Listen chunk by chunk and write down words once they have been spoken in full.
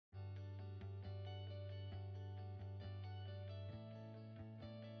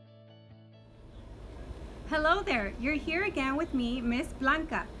Hello there, you're here again with me, Miss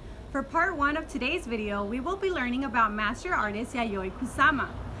Blanca. For part 1 of today's video, we will be learning about master artist Yayoi Kusama.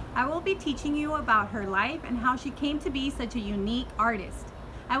 I will be teaching you about her life and how she came to be such a unique artist.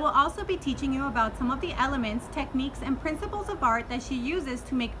 I will also be teaching you about some of the elements, techniques, and principles of art that she uses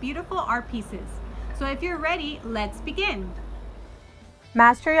to make beautiful art pieces. So if you're ready, let's begin.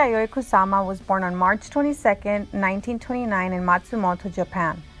 Master Yayoi Kusama was born on March 22, 1929 in Matsumoto,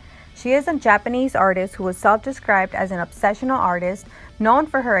 Japan. She is a Japanese artist who was self-described as an obsessional artist, known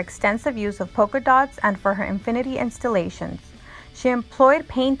for her extensive use of polka dots and for her infinity installations. She employed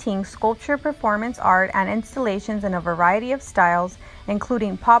painting, sculpture, performance art, and installations in a variety of styles,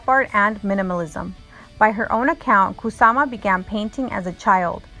 including pop art and minimalism. By her own account, Kusama began painting as a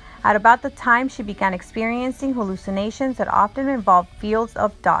child. At about the time, she began experiencing hallucinations that often involved fields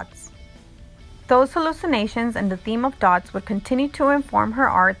of dots. Those hallucinations and the theme of dots would continue to inform her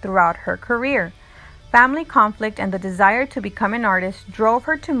art throughout her career. Family conflict and the desire to become an artist drove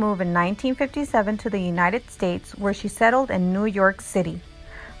her to move in 1957 to the United States, where she settled in New York City.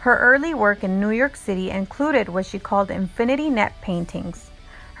 Her early work in New York City included what she called infinity net paintings.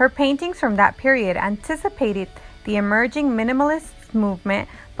 Her paintings from that period anticipated the emerging minimalist movement,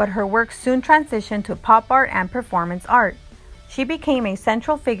 but her work soon transitioned to pop art and performance art. She became a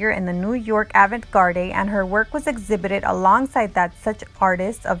central figure in the New York avant-garde, and her work was exhibited alongside that such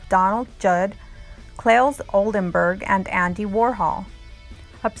artists of Donald Judd, Claes Oldenburg, and Andy Warhol.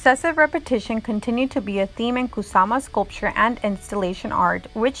 Obsessive repetition continued to be a theme in Kusama's sculpture and installation art,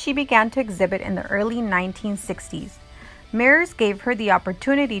 which she began to exhibit in the early 1960s. Mirrors gave her the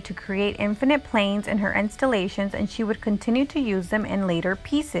opportunity to create infinite planes in her installations, and she would continue to use them in later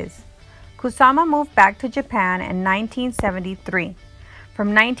pieces. Kusama moved back to Japan in 1973. From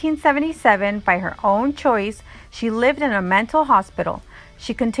 1977, by her own choice, she lived in a mental hospital.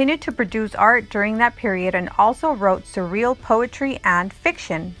 She continued to produce art during that period and also wrote surreal poetry and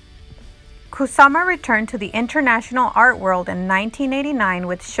fiction. Kusama returned to the international art world in 1989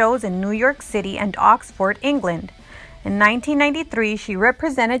 with shows in New York City and Oxford, England. In 1993, she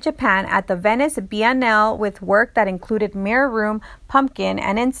represented Japan at the Venice Biennale with work that included Mirror Room Pumpkin,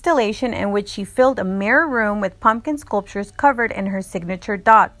 an installation in which she filled a mirror room with pumpkin sculptures covered in her signature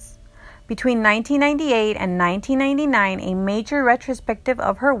dots. Between 1998 and 1999, a major retrospective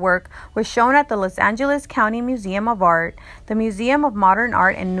of her work was shown at the Los Angeles County Museum of Art, the Museum of Modern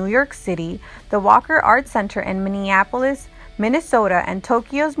Art in New York City, the Walker Art Center in Minneapolis, Minnesota, and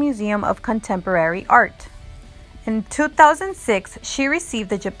Tokyo's Museum of Contemporary Art. In 2006, she received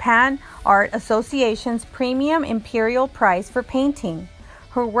the Japan Art Association's Premium Imperial Prize for painting.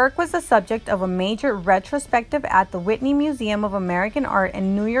 Her work was the subject of a major retrospective at the Whitney Museum of American Art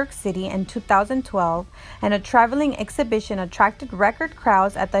in New York City in 2012, and a traveling exhibition attracted record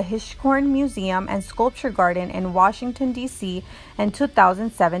crowds at the Hirshhorn Museum and Sculpture Garden in Washington, D.C. in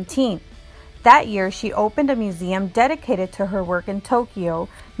 2017. That year, she opened a museum dedicated to her work in Tokyo,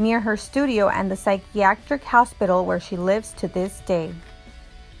 near her studio and the psychiatric hospital where she lives to this day.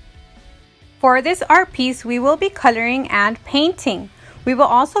 For this art piece, we will be coloring and painting. We will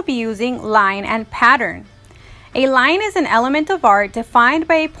also be using line and pattern. A line is an element of art defined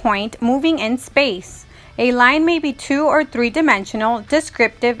by a point moving in space. A line may be 2- or 3-dimensional,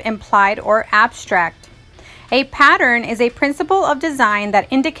 descriptive, implied, or abstract. A pattern is a principle of design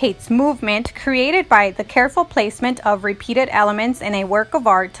that indicates movement created by the careful placement of repeated elements in a work of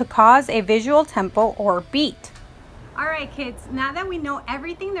art to cause a visual tempo or beat. Alright kids, now that we know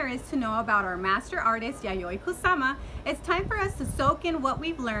everything there is to know about our master artist Yayoi Kusama, it's time for us to soak in what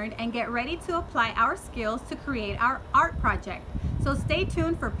we've learned and get ready to apply our skills to create our art project. So stay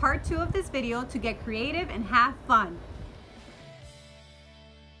tuned for part 2 of this video to get creative and have fun.